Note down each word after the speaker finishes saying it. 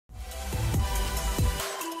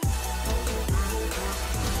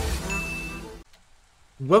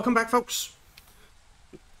Welcome back, folks.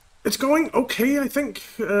 It's going okay, I think.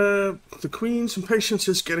 The Queen's impatience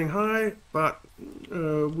is getting high, but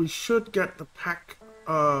we should get the pack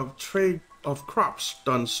of trade of crops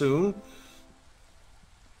done soon.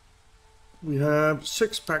 We have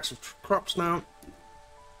 6 packs of crops now.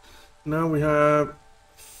 Now we have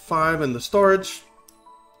 5 in the storage,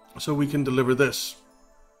 so we can deliver this.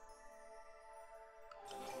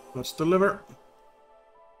 Let's deliver.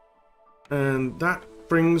 And that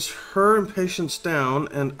brings her impatience down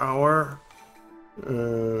and our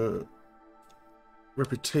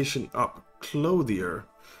reputation up. Clothier.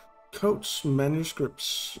 Coats,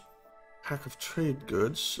 manuscripts, pack of trade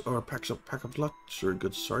goods, or pack of luxury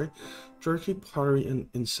goods, sorry. Jerky, pottery, and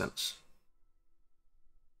incense.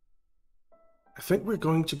 I think we're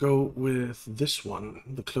going to go with this one,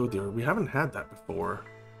 the clothier. We haven't had that before.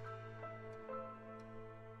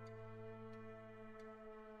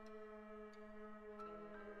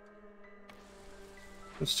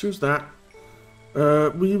 Let's choose that.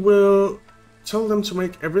 We will tell them to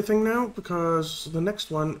make everything now, because the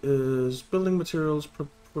next one is building materials,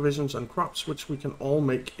 provisions, and crops, which we can all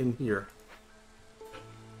make in here.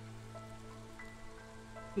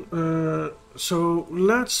 So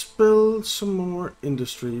let's build some more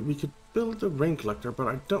industry. We could build a rain collector, but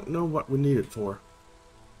I don't know what we need it for.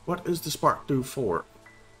 What is the spark do for?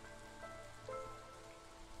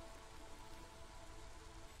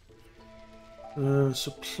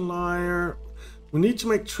 Supplier. We need to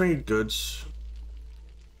make trade goods.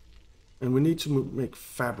 And we need to make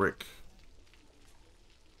fabric.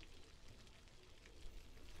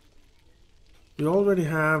 We already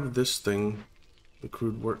have this thing, the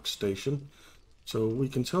crude workstation. So we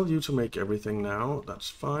can tell you to make everything now. That's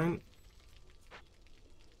fine.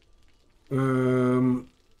 We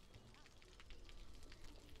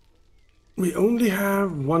only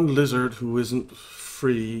have one lizard who isn't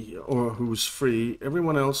free, or who's free.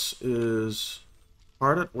 Everyone else is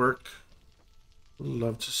hard at work.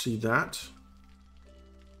 Love to see that.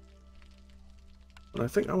 But I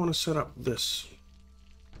think I want to set up this.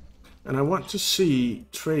 And I want to see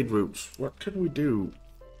trade routes. What can we do?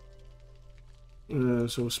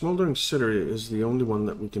 So Smouldering City is the only one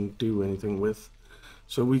that we can do anything with.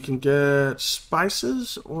 So we can get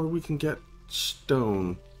spices, or we can get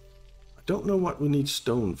stone. I don't know what we need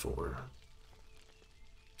stone for.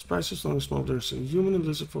 Spices, long smolder, so human and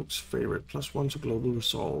lizard folks' favorite, +1 to global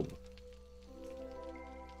resolve.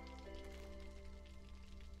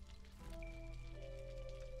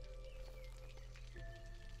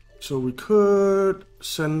 So we could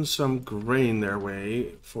send some grain their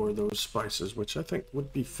way for those spices, which I think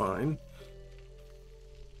would be fine.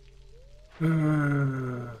 We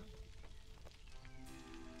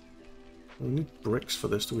need bricks for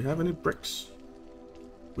this. Do we have any bricks?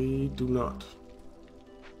 We do not.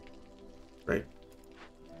 Right.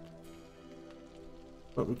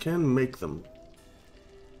 But we can make them.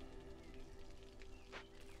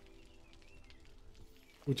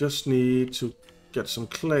 We just need to get some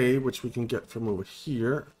clay, which we can get from over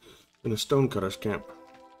here in a stonecutter's camp.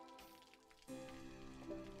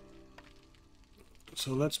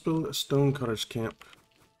 So let's build a stonecutter's camp.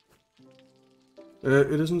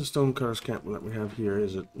 It isn't a stonecutter's camp that we have here,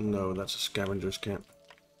 is it? No, that's a scavenger's camp.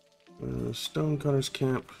 Stonecutter's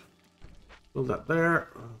camp. Build that there.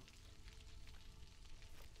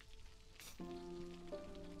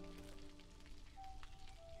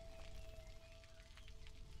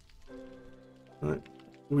 Right.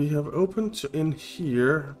 We have opened in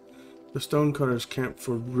here the stonecutter's camp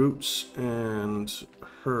for roots and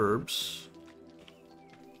herbs.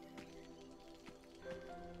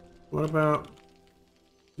 What about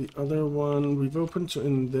the other one? We've opened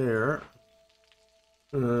in there.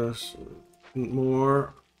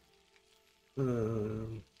 More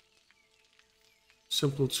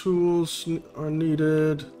simple tools are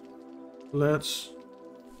needed. Let's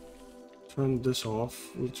turn this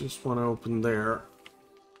off. We just want to open there.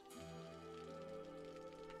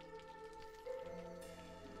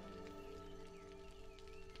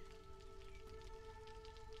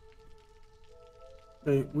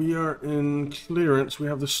 Okay, we are in clearance. We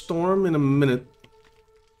have the storm in a minute.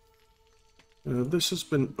 This has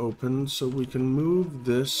been opened, so we can move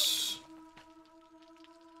this.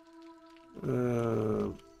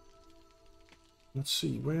 Let's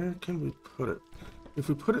see, where can we put it? If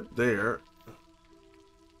we put it there,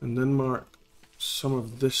 and then mark some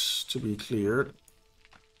of this to be cleared,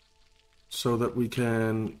 so that we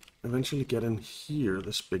can eventually get in here,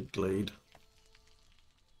 this big glade.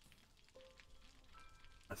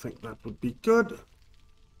 I think that would be good.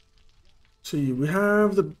 See, we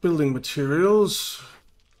have the building materials.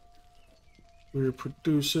 We're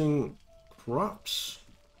producing crops.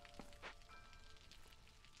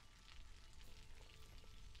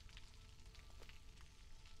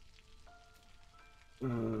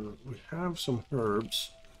 We have some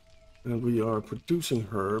herbs, and we are producing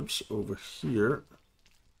herbs over here.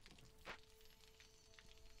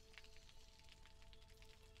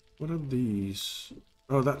 What are these?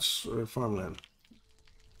 Oh, that's farmland.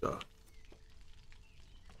 Duh.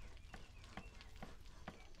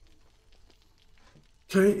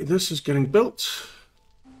 Okay, this is getting built.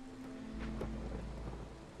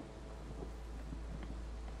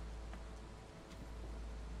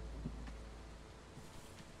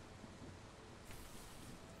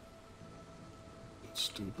 Let's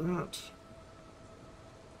do that.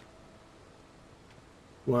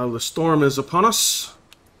 While the storm is upon us.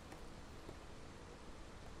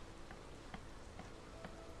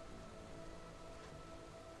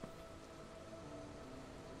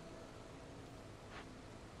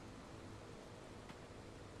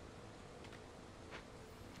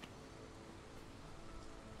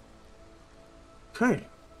 Okay.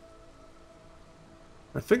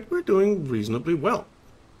 I think we're doing reasonably well.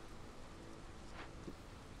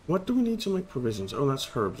 What do we need to make provisions? Oh, that's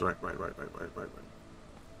herbs. Right.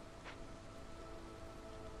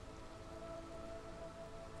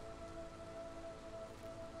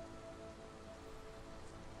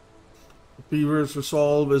 Beavers'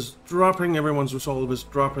 resolve is dropping. Everyone's resolve is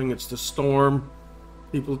dropping. It's the storm.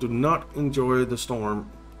 People do not enjoy the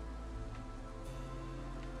storm.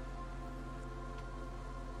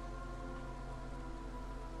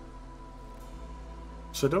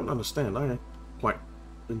 So I don't understand. I quite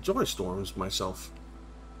enjoy storms myself.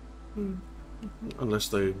 Unless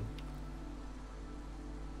they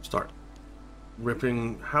start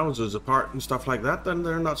ripping houses apart and stuff like that, then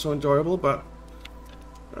they're not so enjoyable, but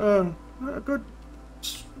a good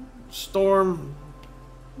storm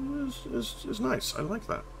is nice. I like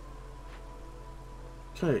that.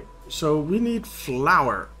 Okay, so we need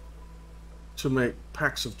flour to make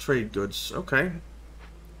packs of trade goods. Okay.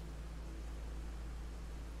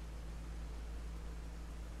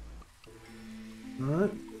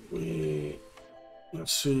 Alright,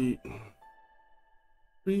 let's see.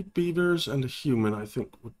 3 beavers and a human, I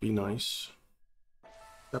think, would be nice.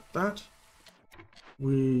 Except that.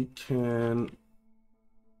 We can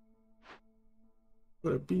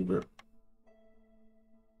put a beaver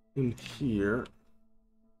in here.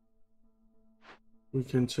 We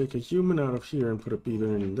can take a human out of here and put a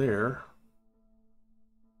beaver in there.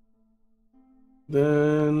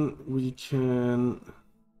 Then we can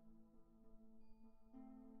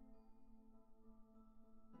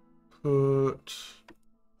put...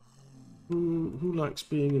 Who likes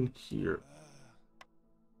being in here?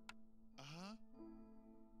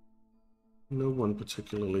 No one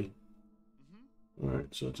particularly. Alright,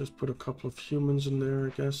 so just put a couple of humans in there, I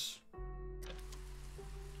guess.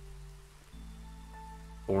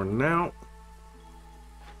 For now.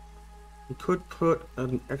 We could put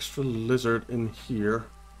an extra lizard in here.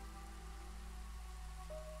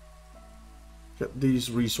 Get these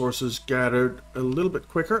resources gathered a little bit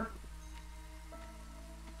quicker.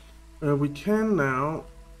 We can now,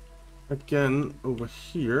 again, over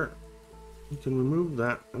here, we can remove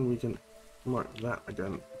that and we can mark that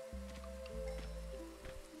again.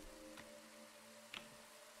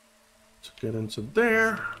 To get into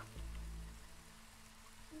there.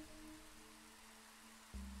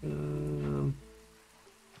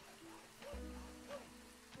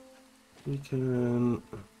 We can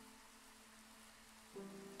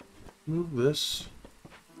move this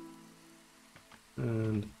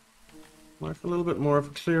and mark a little bit more of a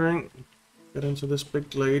clearing. Get into this big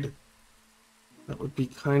glade. That would be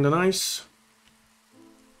kind of nice.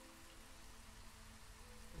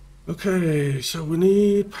 Okay, so we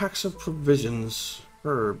need packs of provisions,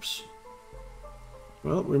 herbs.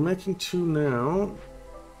 Well, we're making 2 now.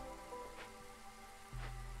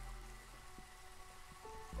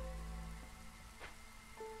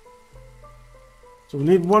 So we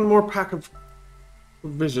need 1 more pack of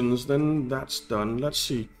provisions, then that's done. Let's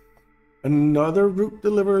see. Another route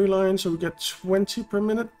delivery line, so we get 20 per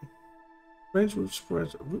minute. Range route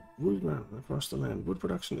spreads wood across the land. Wood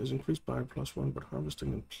production is increased by +1, but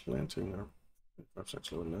harvesting and planting are 5%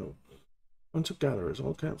 slower. No. Hunter gatherers,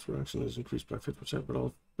 all camps production is increased by 50%, but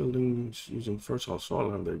all buildings using fertile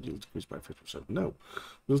soil and their yield decreased by 50%. No.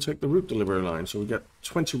 We'll take the route delivery line, so we get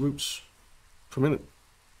 20 routes per minute.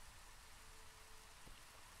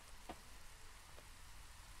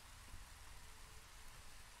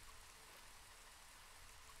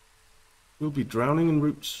 We'll be drowning in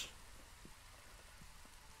roots.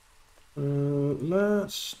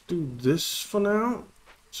 Let's do this for now,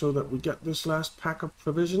 so that we get this last pack of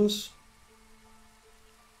provisions.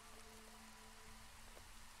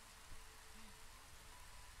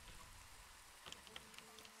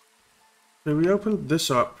 Okay, we opened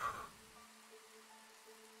this up.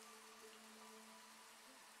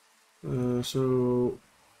 So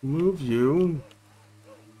move you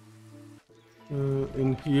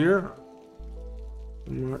in here.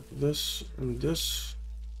 Mark this and this.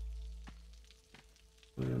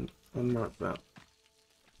 And unmark that.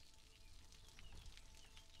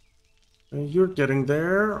 And you're getting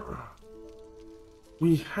there.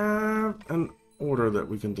 We have an order that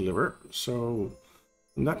we can deliver. So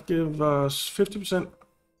that gives us 50%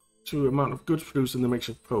 to amount of goods produced in the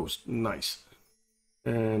makeshift post. Nice.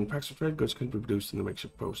 And packs of trade goods can be produced in the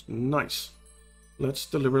makeshift post. Nice. Let's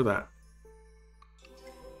deliver that.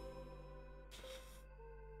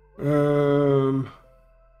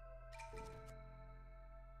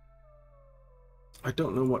 I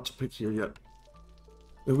don't know what to pick here yet.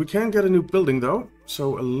 We can get a new building though.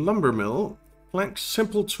 So a lumber mill, planks,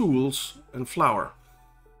 simple tools, and flour.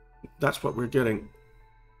 That's what we're getting.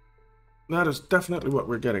 That is definitely what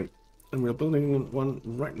we're getting. And we're building one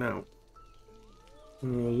right now.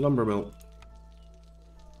 Lumber mill.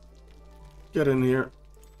 Get in here.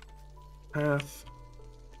 Path.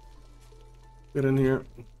 Get in here.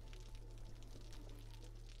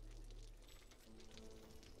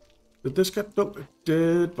 Did this get built? It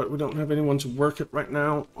did, but we don't have anyone to work it right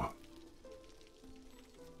now. I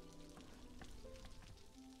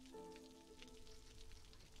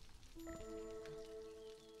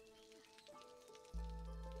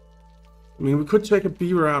mean, we could take a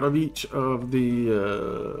beaver out of each of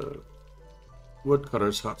the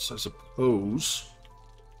woodcutters' huts, I suppose.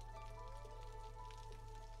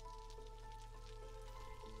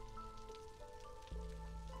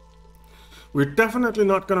 We're definitely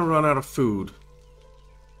not going to run out of food.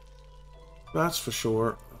 That's for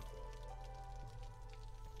sure.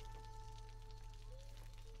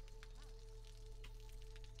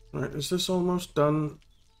 Alright, is this almost done?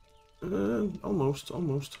 Almost.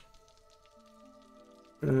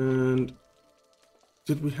 And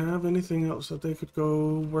did we have anything else that they could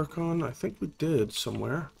go work on? I think we did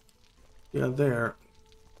somewhere. Yeah, there.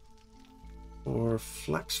 Or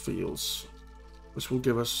flax fields, which will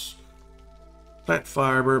give us plant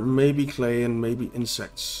fiber, maybe clay, and maybe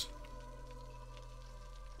insects.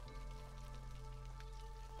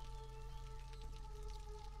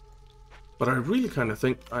 But I really kind of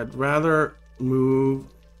think I'd rather move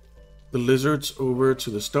the lizards over to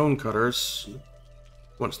the stone cutters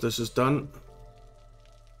once this is done.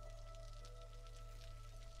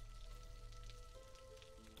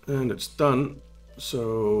 And it's done.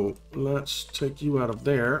 So let's take you out of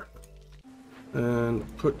there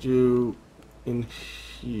and put you in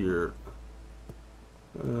here.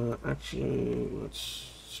 Actually,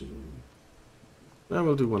 let's see. I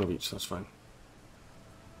will do one of each, that's fine.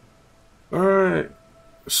 Alright,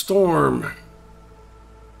 storm.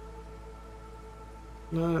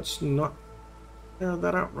 Let's not tear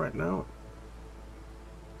that out right now.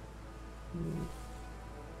 We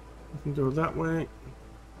can go that way.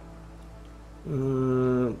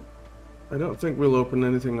 I don't think we'll open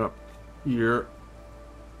anything up here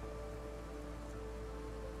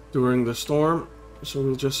during the storm, so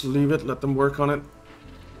we'll just leave it, let them work on it.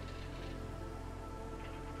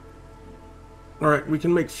 Alright, we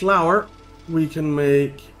can make flour, we can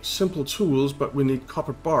make simple tools, but we need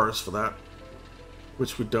copper bars for that,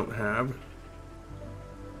 which we don't have.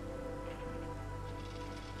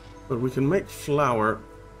 But we can make flour,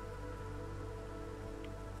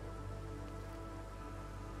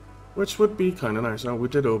 which would be kind of nice. Oh, we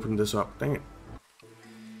did open this up, dang it.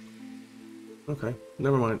 Okay,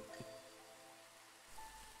 never mind.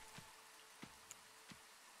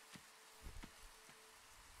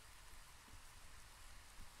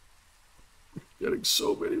 Getting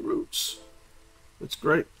so many roots. It's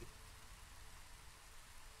great.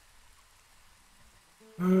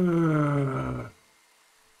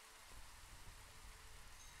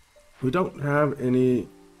 We don't have any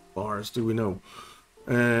bars, do we know?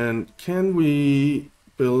 And can we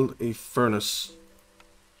build a furnace?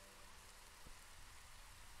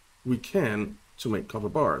 We can to make copper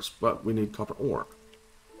bars, but we need copper ore.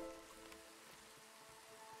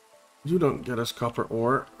 You don't get us copper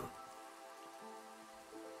ore.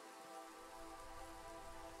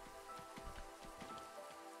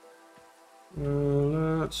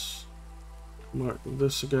 Let's mark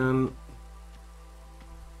this again.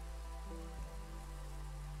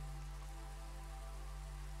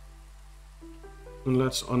 And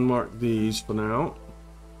let's unmark these for now.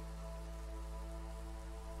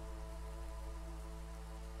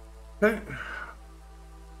 Okay.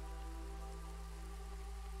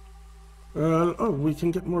 Oh, we can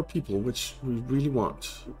get more people, which we really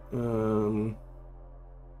want.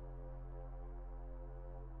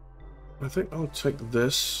 I think I'll take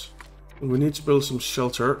this. We need to build some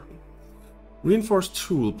shelter. Reinforced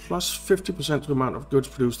tool, plus 50% to the amount of goods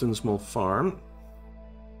produced in the small farm.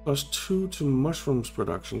 Plus 2 to mushrooms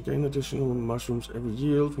production. Gain additional mushrooms every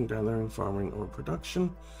yield from gathering, farming, or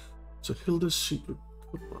production. Sahilda's secret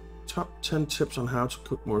cookbook. Top 10 tips on how to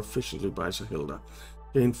cook more efficiently by Sahilda.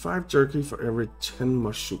 Gain 5 jerky for every 10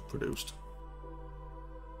 mush soup produced.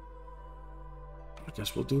 I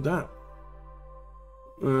guess we'll do that.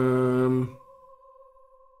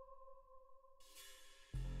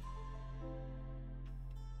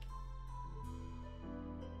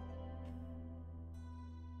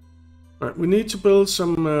 Right, we need to build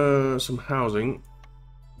some housing.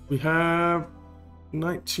 We have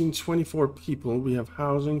 1924 people. We have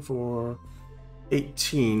housing for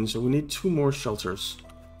 18, so we need 2 more shelters.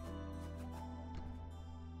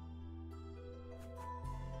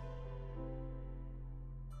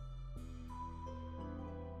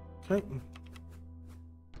 Okay.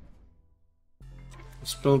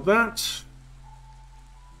 Let's build that.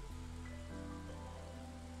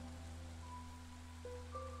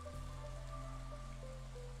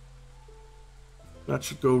 That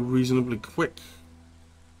should go reasonably quick.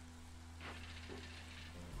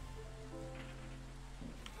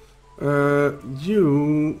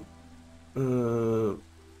 You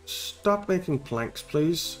stop making planks,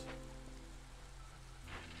 please.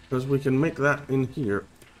 Because we can make that in here.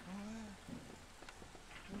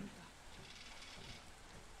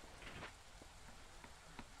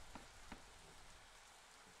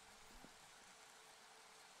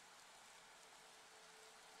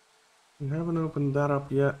 We haven't opened that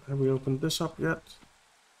up yet. Have we opened this up yet?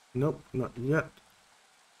 Nope, not yet.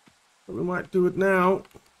 But we might do it now.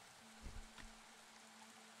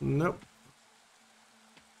 Nope.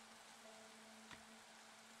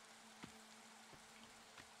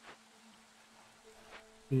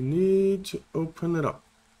 We need to open it up.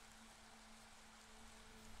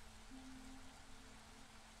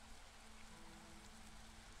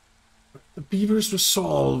 The beavers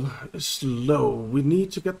resolve is low. We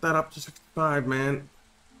need to get that up to 65, man.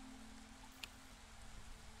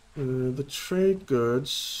 The trade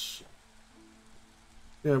goods.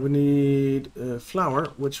 Yeah, we need flour,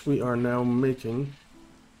 which we are now making.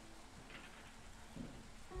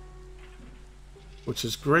 Which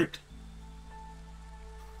is great.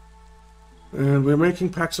 And we're making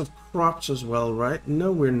packs of crops as well, right?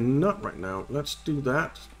 No, we're not right now. Let's do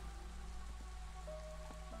that.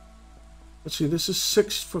 Let's see, this is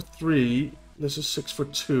 6 for 3. This is 6 for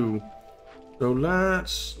 2. So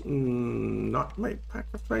let's not make pack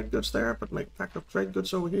of trade goods there, but make pack of trade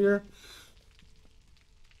goods over here.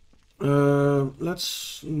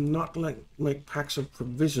 Let's not make packs of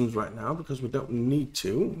provisions right now because we don't need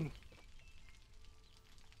to.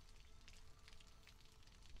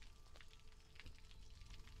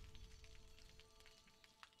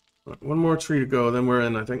 Right, one more tree to go, then we're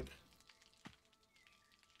in, I think.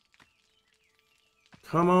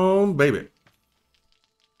 Come on, baby.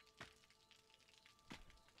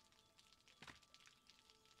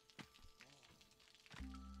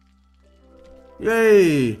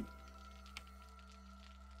 Yay!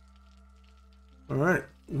 Alright,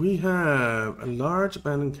 we have a large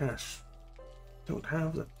abandoned cache. Don't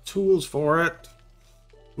have the tools for it.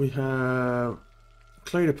 We have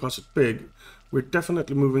clay deposit big. We're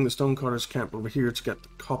definitely moving the stonecutters camp over here to get the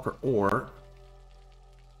copper ore.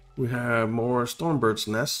 We have more stormbirds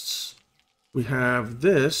nests. We have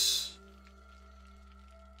this.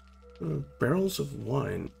 Barrels of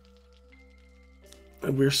wine.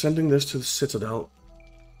 And we're sending this to the citadel.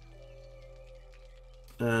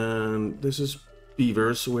 And this is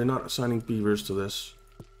beavers, so we're not assigning beavers to this.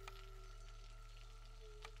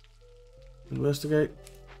 Investigate.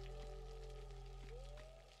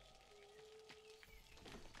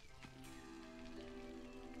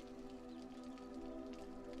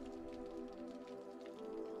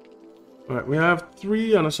 Alright, we have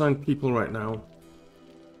 3 unassigned people right now.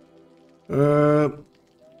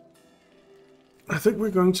 I think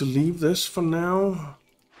we're going to leave this for now.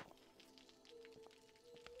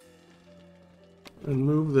 And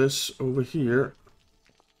move this over here.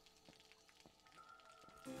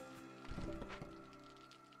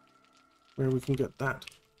 Where we can get that.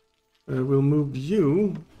 We'll move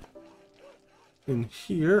you in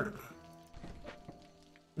here.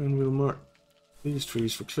 And we'll mark these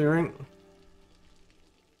trees for clearing.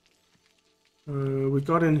 We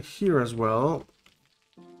got in here as well.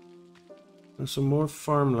 There's some more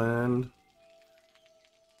farmland.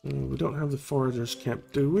 We don't have the foragers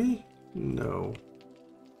camp, do we? No.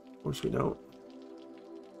 Of course we don't.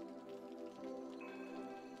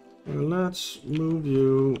 Well, let's move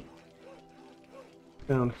you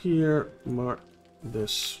down here. Mark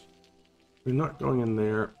this. We're not going in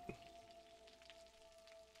there.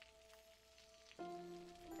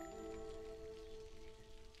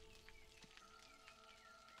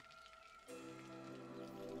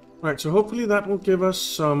 Right, so hopefully that will give us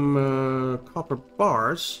some copper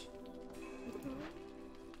bars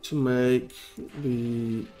to make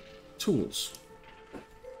the tools.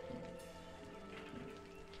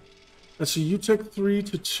 Let's see, you take 3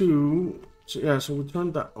 to 2. So, yeah, so we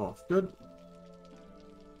turned that off. Good.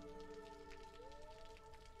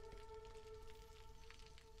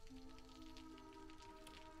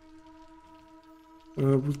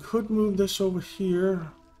 We could move this over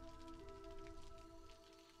here.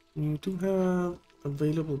 We do have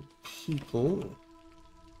available people.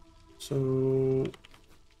 So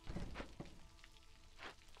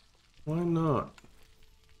why not?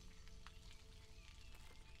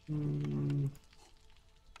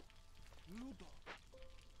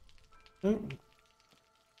 Okay.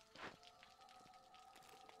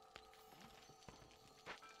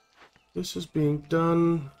 This is being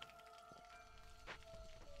done.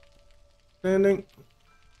 Standing.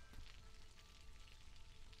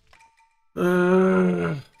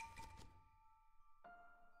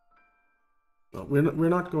 No, we're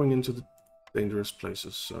not going into the dangerous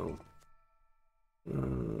places, so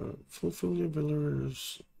fulfill your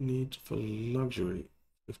villagers' need for luxury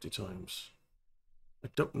 50 times. I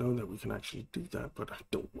don't know that we can actually do that, but I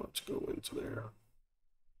don't want to go into there.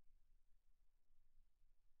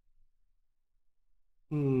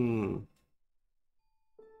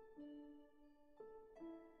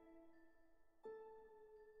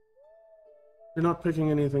 You're not picking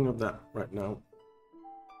anything of that right now.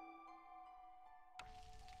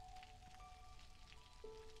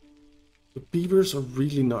 The beavers are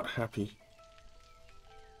really not happy.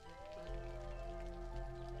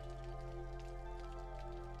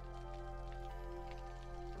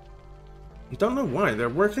 I don't know why. They're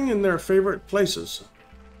working in their favorite places.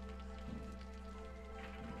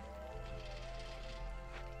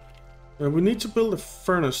 We need to build a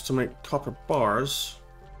furnace to make copper bars.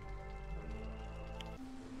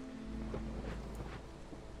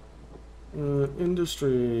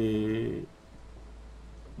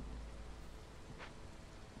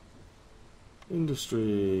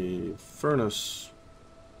 Industry, furnace.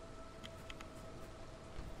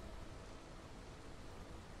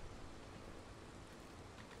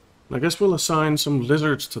 I guess we'll assign some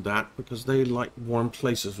lizards to that because they like warm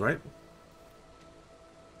places, right?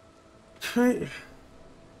 Okay.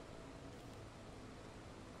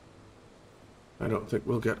 I don't think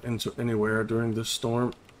we'll get into anywhere during this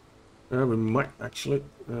storm. We might actually.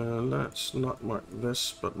 Let's not mark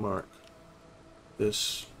this, but mark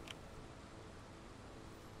this.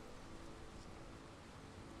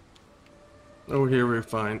 Oh, here we're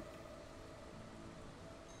fine.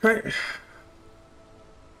 Okay.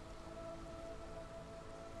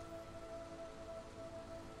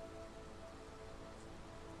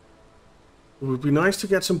 It would be nice to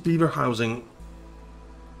get some beaver housing.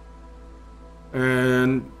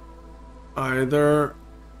 And either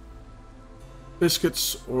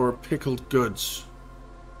biscuits or pickled goods.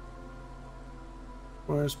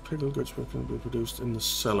 Where's pickled goods can be produced in the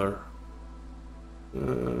cellar?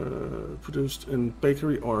 Produced in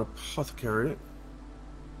bakery or apothecary.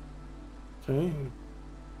 Okay.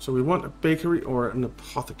 So we want a bakery or an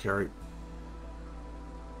apothecary.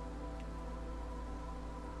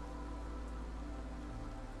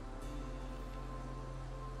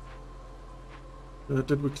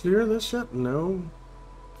 Did we clear this yet? No.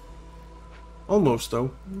 Almost,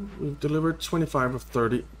 though. We've delivered 25 of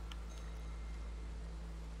 30.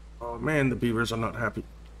 Oh man, the beavers are not happy.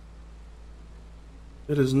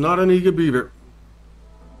 It is not an eager beaver.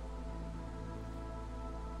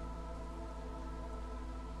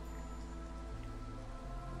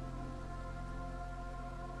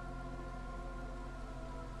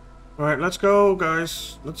 Alright, let's go,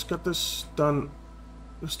 guys. Let's get this done.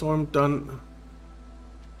 The storm done.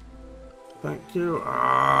 Thank you.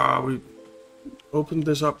 We opened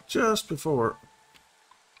this up just before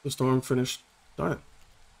the storm finished. Darn it.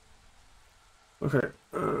 Okay,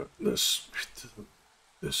 this,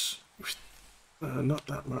 not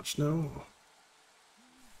that much, no.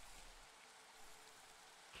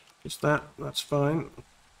 Just that, that's fine.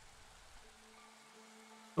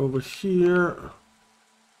 Over here,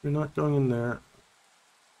 you're not going in there.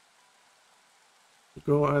 You're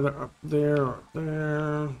go either up there or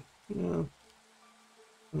there. Yeah.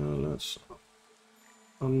 Let's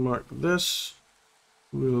unmark this.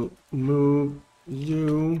 We'll move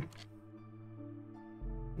you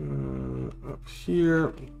up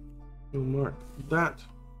here. We'll mark that.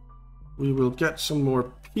 We will get some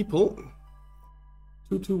more people.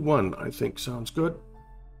 221, I think, sounds good.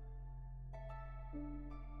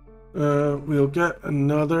 We'll get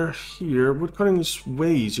another here. Woodcutting is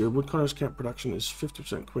way easier. Woodcutter's camp production is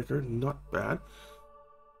 50% quicker. Not bad.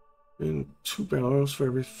 And 2 barrels for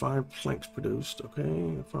every 5 planks produced.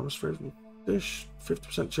 Okay. Farmer's favorite dish.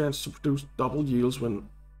 50% chance to produce double yields when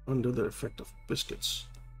under the effect of biscuits.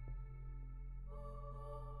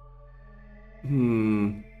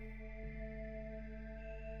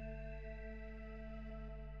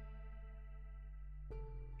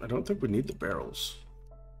 I don't think we need the barrels.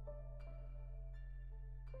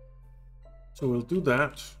 So we'll do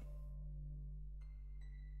that.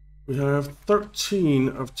 We have 13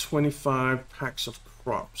 of 25 packs of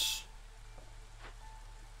crops.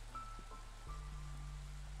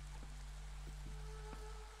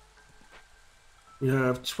 We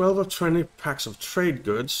have 12 of 20 packs of trade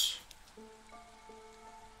goods.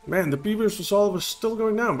 Man, the beavers resolve is still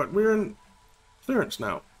going down, but we're in clearance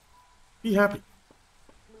now. Be happy.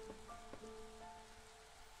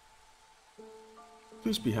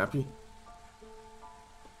 Please be happy.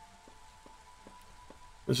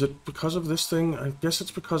 Is it because of this thing? I guess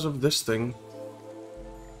it's because of this thing.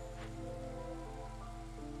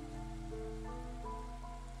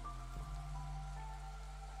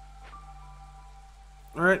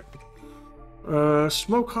 Alright.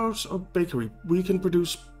 Smokehouse or bakery. We can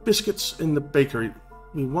produce biscuits in the bakery.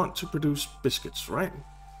 We want to produce biscuits, right?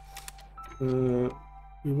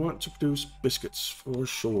 We want to produce biscuits for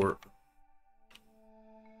sure.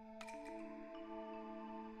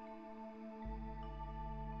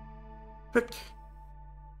 Pick.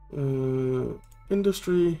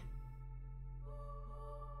 Industry.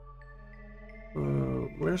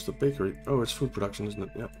 Where's the bakery? Oh, it's food production, isn't it?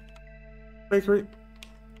 Yep. Bakery.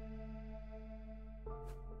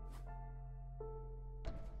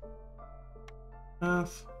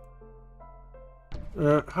 Path.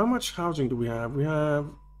 How much housing do we have? We have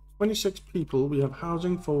 26 people. We have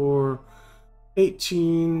housing for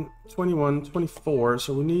 18, 21, 24.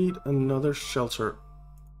 So we need another shelter.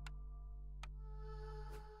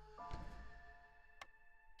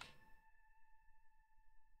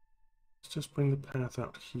 Let's just bring the path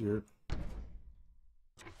out here.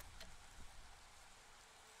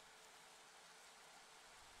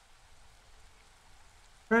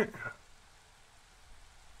 Right.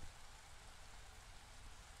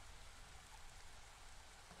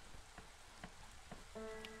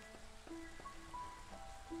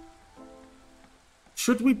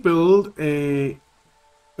 Should we build a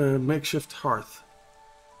makeshift hearth?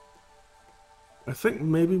 I think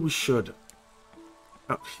maybe we should.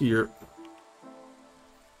 Up here.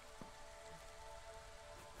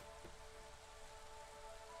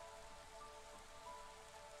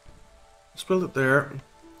 Let's build it there.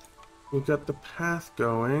 We'll get the path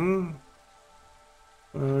going.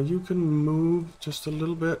 You can move just a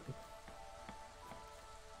little bit.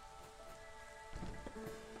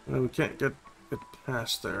 We can't get it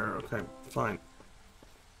past there. Okay, fine.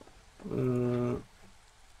 Move.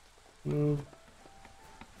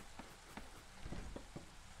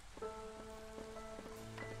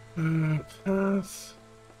 Path.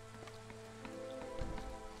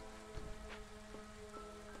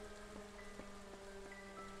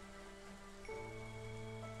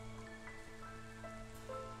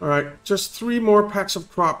 Alright, just 3 more packs of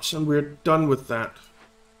crops and we're done with that.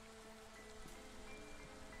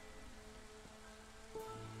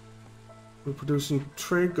 We're producing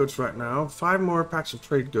trade goods right now. 5 more packs of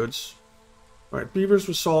trade goods. Alright, Beaver's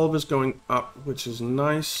Resolve is going up, which is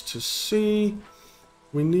nice to see.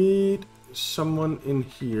 We need someone in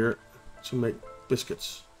here to make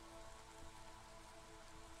biscuits.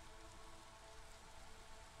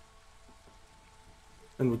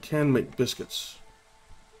 And we can make biscuits.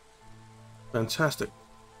 Fantastic.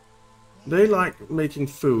 They like making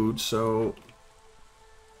food, so...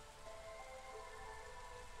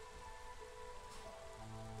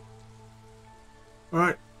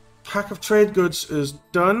 Alright, pack of trade goods is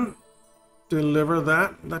done. Deliver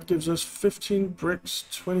that. That gives us 15 bricks,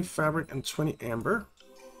 20 fabric, and 20 amber.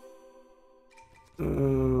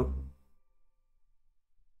 We'll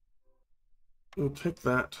pick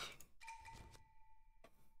that.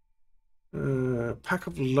 Pack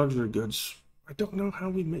of luxury goods. I don't know how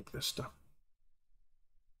we make this stuff.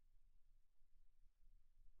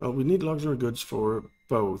 Well, we need luxury goods for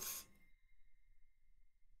both.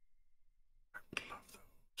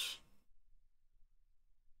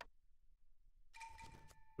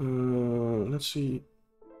 Let's see.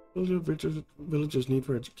 Villagers need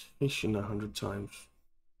for education 100 times.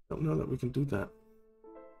 Don't know that we can do that.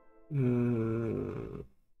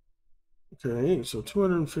 Okay, so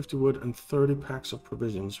 250 wood and 30 packs of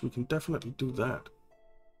provisions. We can definitely do that.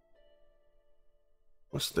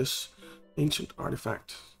 What's this? Ancient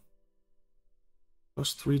artifact.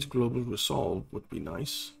 +3 to global resolve would be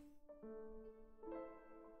nice.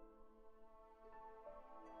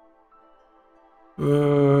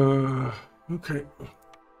 Okay.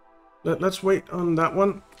 Let's wait on that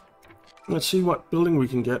one. Let's see what building we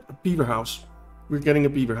can get. A beaver house. We're getting a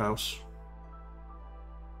beaver house.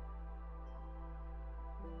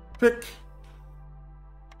 Pick.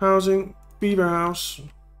 Housing. Beaver house.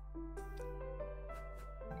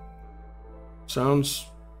 Sounds...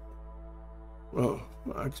 Well,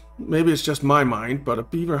 maybe it's just my mind, but a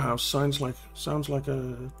beaver house sounds like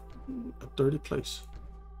a dirty place.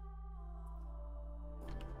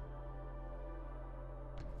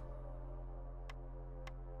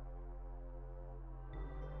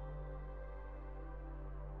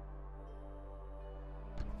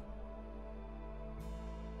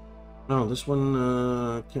 No, this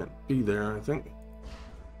one can't be there, I think.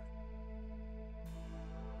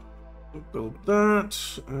 Build that,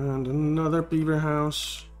 and another beaver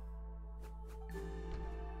house.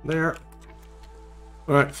 There.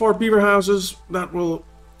 Alright, 4 beaver houses. That will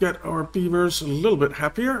get our beavers a little bit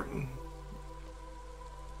happier.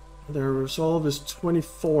 Their resolve is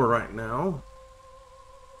 24 right now.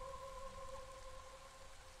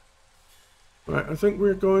 Alright, I think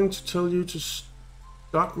we're going to tell you to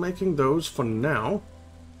stop making those for now.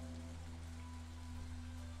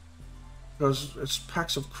 Because it's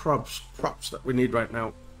packs of crops that we need right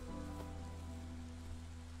now.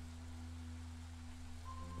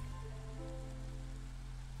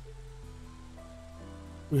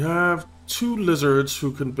 We have 2 lizards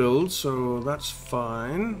who can build, so that's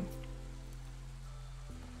fine.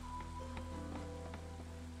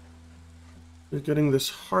 We're getting this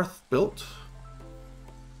hearth built.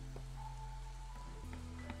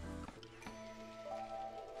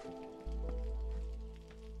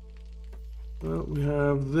 Well, we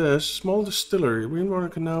have this small distillery. Rainwater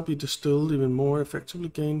can now be distilled even more effectively.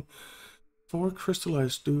 Gain 4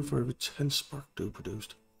 crystallized dew for every 10 spark dew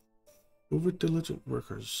produced. Over diligent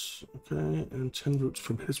workers. Okay, and 10 roots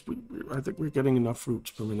per minute. I think we're getting enough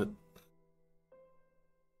roots per minute.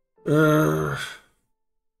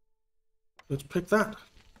 Let's pick that.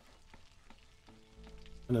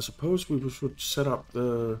 And I suppose we should set up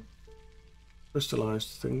the crystallized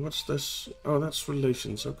thing. What's this? Oh, that's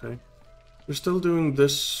relations. Okay. We're still doing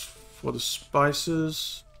this for the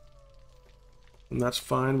spices. And that's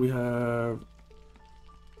fine. We have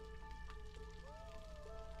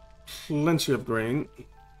plenty of grain.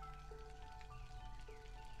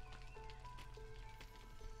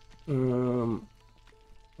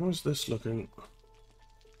 How's this looking?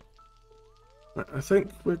 I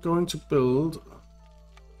think we're going to build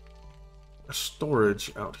a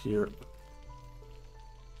storage out here.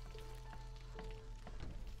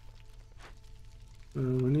 We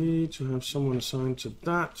need to have someone assigned to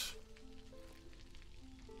that.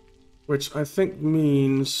 Which I think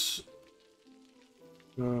means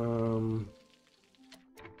we'll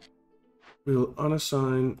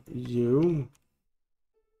unassign you.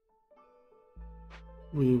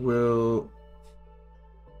 We will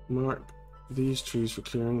mark these trees for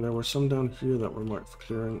clearing. There were some down here that were marked for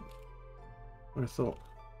clearing. I thought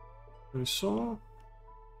I saw.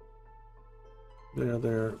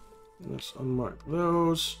 There. Let's unmark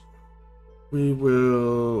those. We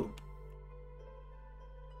will...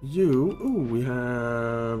 Ooh, we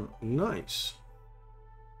have... Nice.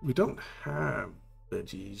 We don't have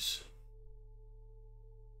veggies.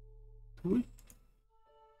 Do we?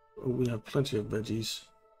 Oh, we have plenty of veggies.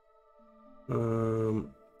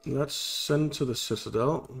 Let's send to the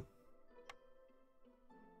Citadel.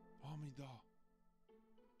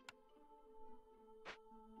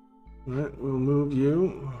 Alright, we'll move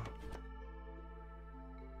you.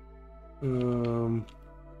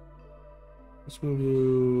 Let's move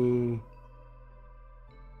you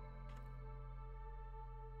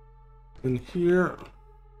in here.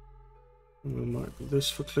 We'll mark this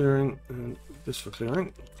for clearing and this for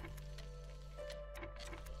clearing.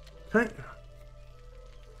 Okay.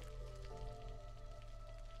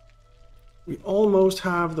 We almost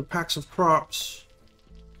have the packs of crops.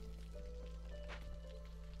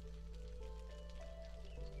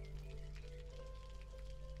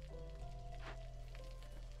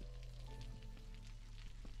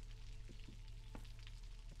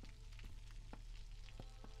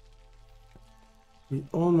 We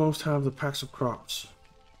almost have the packs of crops.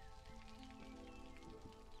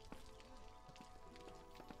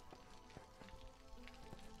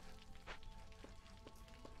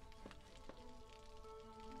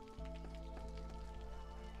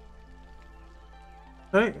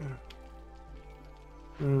 Okay.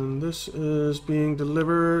 And this is being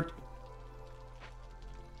delivered.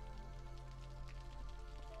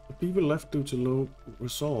 The beaver left due to low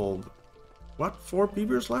resolve. What? 4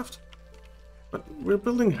 beavers left? But we're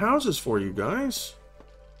building houses for you guys.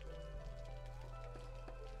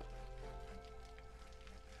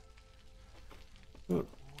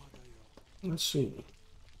 Let's see.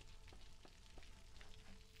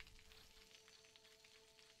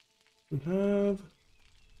 We have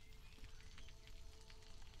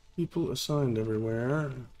people assigned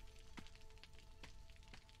everywhere.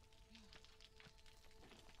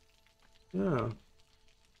 Yeah.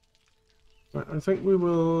 Right, I think we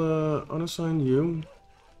will unassign you.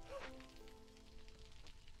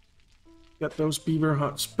 Get those beaver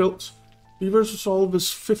huts built. Beaver's resolve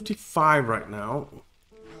is 55 right now.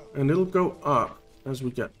 And it'll go up as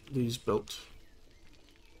we get these built.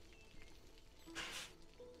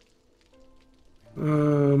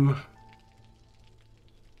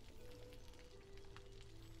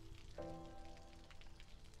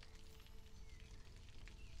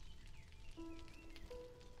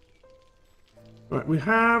 Right, we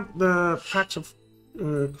have the patch of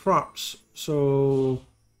crops, so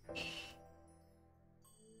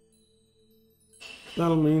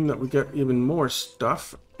that'll mean that we get even more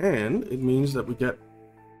stuff, and it means that we get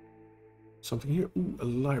something here. Ooh, a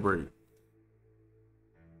library.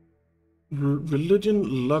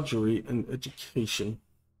 Religion, luxury, and education.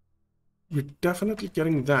 You're definitely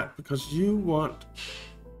getting that because you want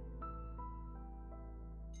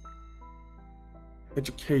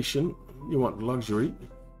education, you want luxury.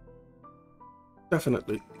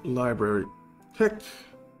 Definitely library. Pick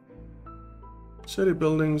city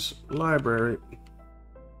buildings, library.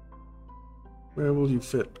 Where will you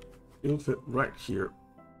fit? You'll fit right here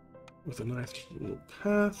with a nice little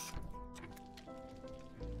path.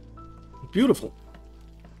 Beautiful.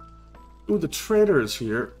 Ooh, the trader is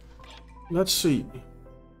here. Let's see.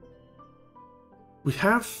 We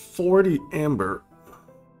have 40 amber.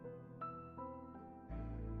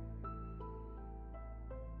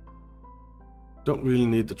 Don't really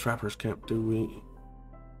need the trapper's camp, do we?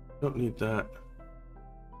 Don't need that.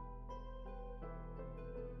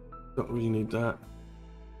 Don't really need that.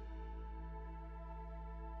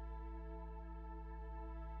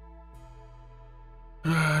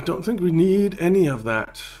 I don't think we need any of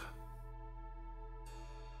that.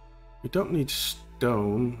 We don't need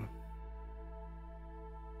stone.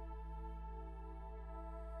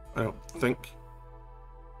 I don't think.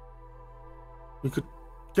 We could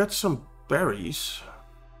get some berries,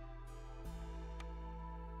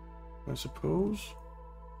 I suppose.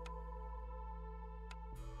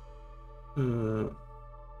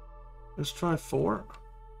 Let's try 4.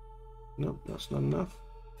 Nope, that's not enough.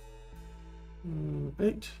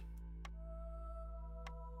 8.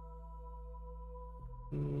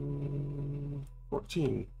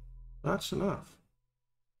 14. That's enough.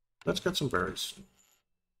 Let's get some berries.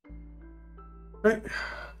 Right.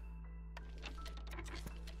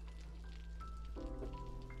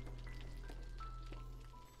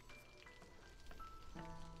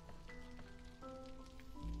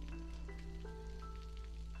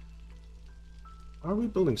 Are we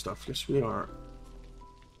building stuff? Yes, we are.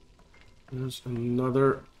 There's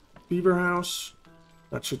another beaver house.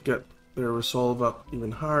 That should get their resolve up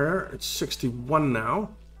even higher. It's 61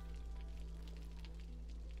 now.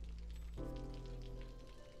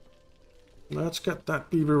 Let's get that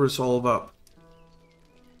beaver resolve up.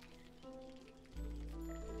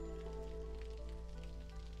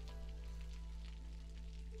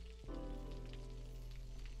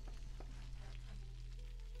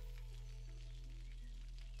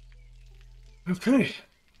 Okay.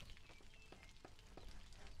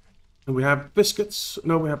 And we have biscuits.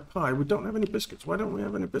 No, we have pie. We don't have any biscuits. Why don't we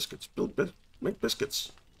have any biscuits? Make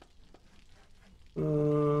biscuits.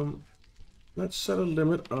 Let's set a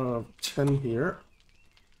limit of 10 here.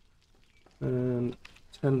 And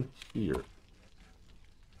 10 here.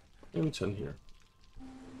 And 10 here.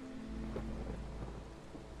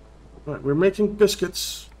 Right, we're making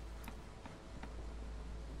biscuits.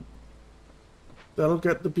 That'll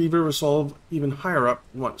get the beaver resolve even higher up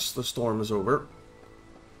once the storm is over.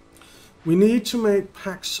 We need to make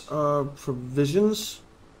packs of provisions.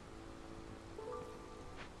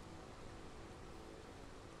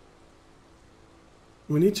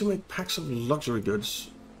 We need to make packs of luxury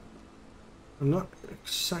goods. I'm not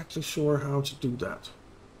exactly sure how to do that.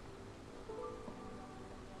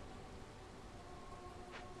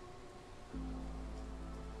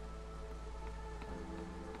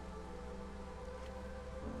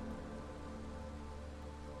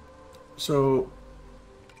 So,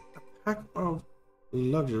 a pack of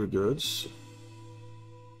luxury goods.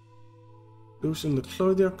 Those in the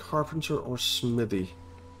clothier, carpenter, or smithy.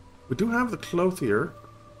 We do have the clothier.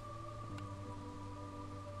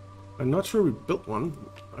 I'm not sure we built one.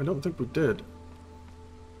 I don't think we did.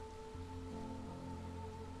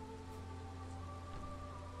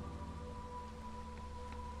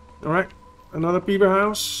 Alright, another beaver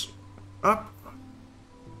house. Up.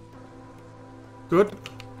 Good. Of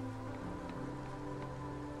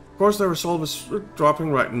course, their resolve is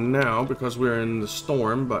dropping right now because we're in the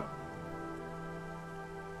storm, but...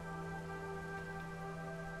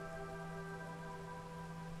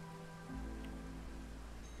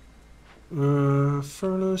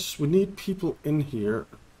 furnace. We need people in here.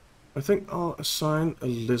 I think I'll assign a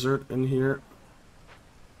lizard in here.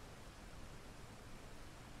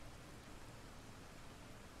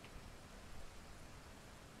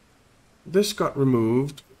 This got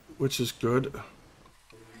removed, which is good.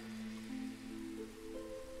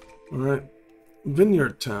 Alright.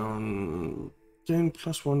 Vineyard Town. Gain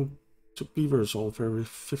 +1 to beaver resolve for every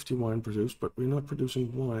 50 wine produced, but we're not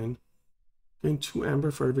producing wine. Gain 2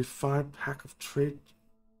 amber for every 5 pack of trade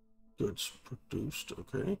goods produced.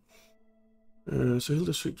 Okay. So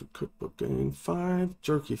Hilda Street cookbook. Gain 5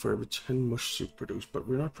 jerky for every 10 mush soup produced, but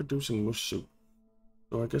we're not producing mush soup.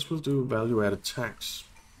 So I guess we'll do value-added tax.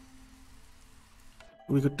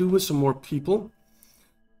 We could do with some more people.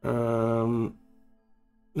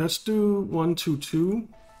 Let's do 1, 2, 2.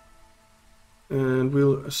 And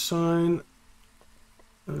we'll assign...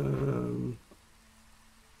 I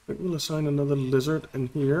think we'll assign another lizard in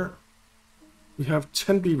here. We have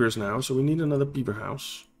 10 beavers now, so we need another beaver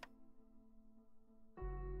house.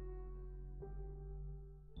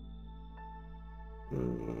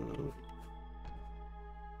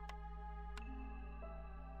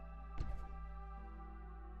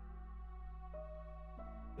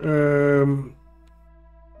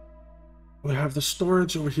 We have the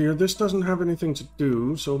storage over here. This doesn't have anything to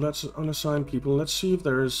do, so let's unassign people. Let's see if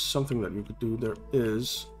there is something that you could do. There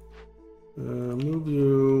is. Move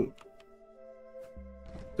you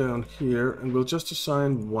down here, and we'll just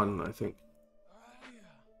assign 1, I think.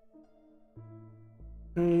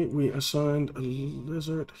 Okay, we assigned a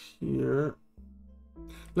lizard here.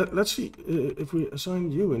 Let's see if we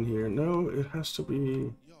assign you in here. No, it has to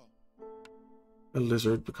be a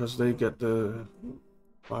lizard because they get the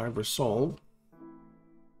 5 resolve.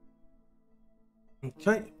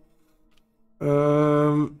 Okay.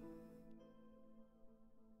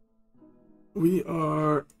 We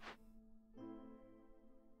are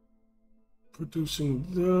producing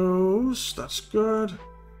those. That's good.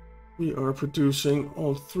 We are producing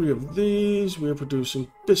all 3 of these. We are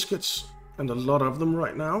producing biscuits, and a lot of them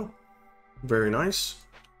right now. Very nice.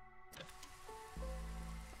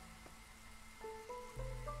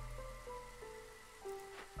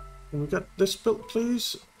 Can we get this built,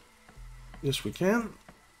 please? Yes, we can.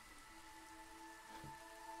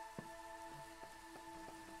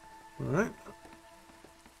 All right.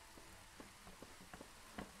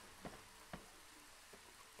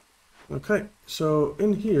 Okay, so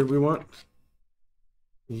in here we want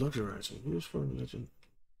luxurizing. Use for religion.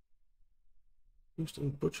 Used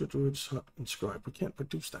in butcher, druid's hut, and scribe. We can't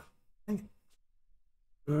produce that. Dang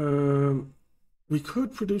it. We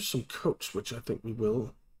could produce some coats, which I think we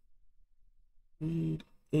will. Need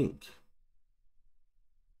ink.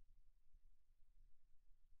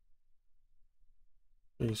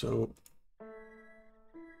 Okay, so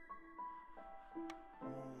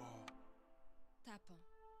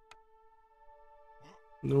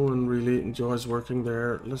no one really enjoys working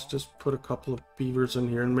there. Let's just put a couple of beavers in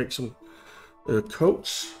here and make some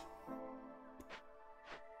coats.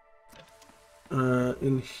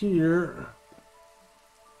 In here,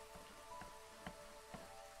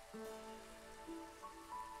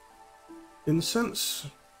 incense,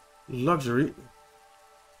 luxury,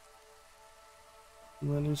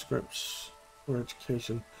 manuscripts for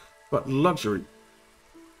education, but luxury.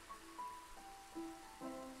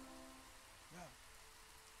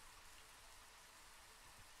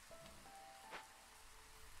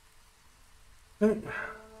 Okay.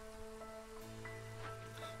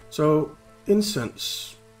 So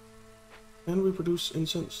incense. Can we produce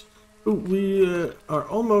incense? Ooh, we are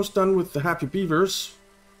almost done with the happy beavers.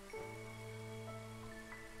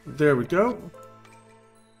 There we go.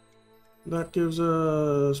 That gives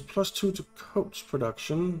us +2 to coats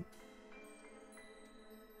production.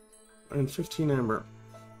 And 15 amber.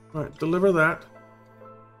 Alright, deliver that.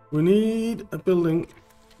 We need a building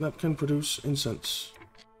that can produce incense.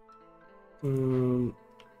 We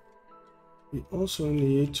also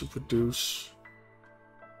need to produce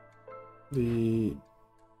the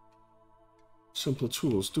Simple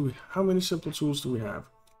tools. How many simple tools do we have?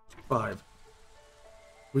 5.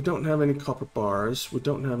 We don't have any copper bars. We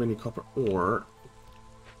don't have any copper ore.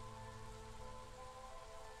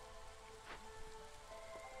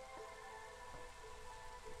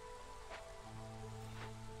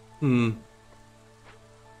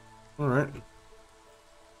 Alright.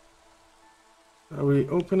 Are we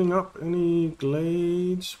opening up any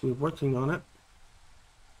glades? We're working on it.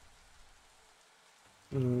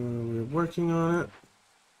 We're working on it.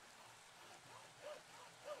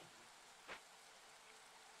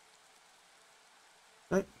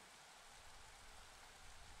 Okay.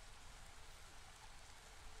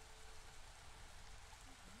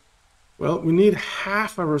 Well, we need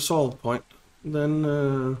half a resolve point. Then,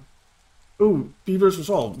 ooh, beavers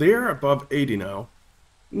resolved. They're above 80 now.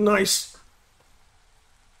 Nice.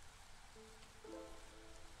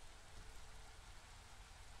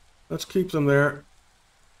 Let's keep them there.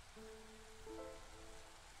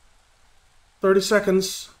 30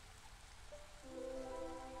 seconds.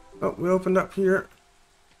 Oh, we opened up here.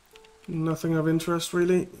 Nothing of interest,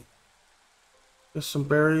 really. Just some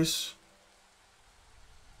berries.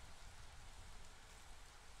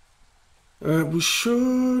 We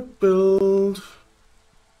should build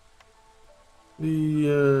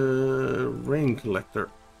the rain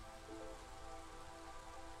collector.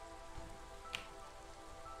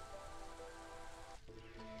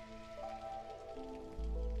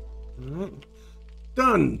 Alright.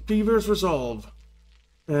 Done! Beavers resolve.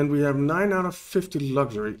 And we have 9 out of 50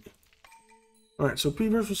 luxury. Alright, so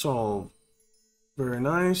beavers resolve. Very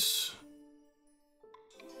nice.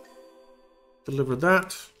 Deliver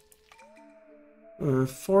that.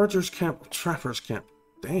 Foragers camp, trappers camp.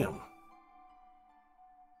 Damn.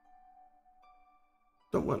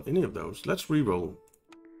 Don't want any of those. Let's reroll.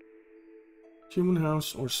 Human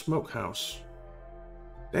house or smokehouse.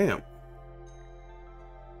 Damn.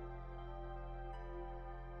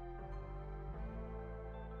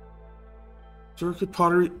 Circuit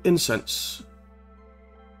pottery, incense.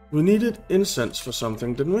 We needed incense for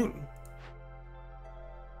something, didn't we?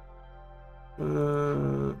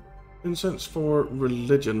 Incense for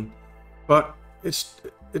religion, but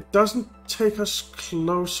it doesn't take us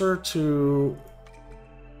closer to.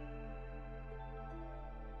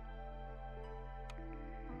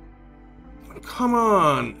 Come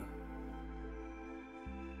on,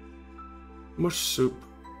 mush soup.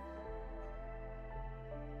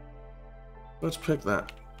 Let's pick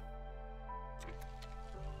that.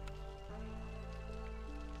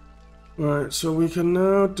 Alright, so we can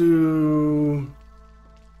now do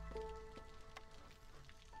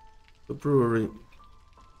the brewery.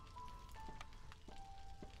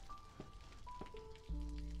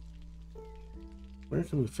 Where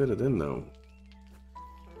can we fit it in, though?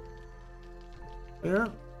 There?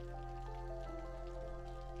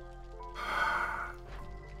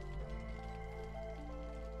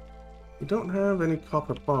 We don't have any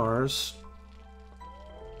copper bars.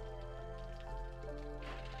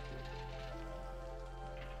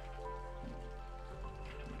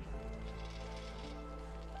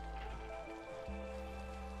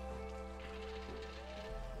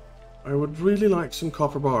 I would really like some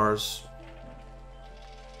copper bars.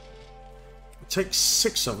 It takes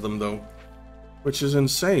 6 of them, though, which is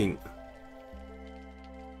insane.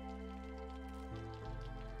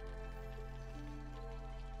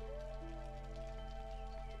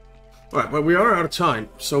 Alright, well, we are out of time,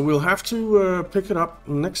 so we'll have to pick it up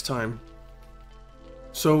next time.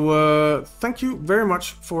 So, thank you very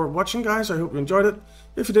much for watching, guys. I hope you enjoyed it.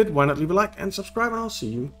 If you did, why not leave a like and subscribe, and I'll see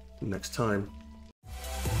you next time.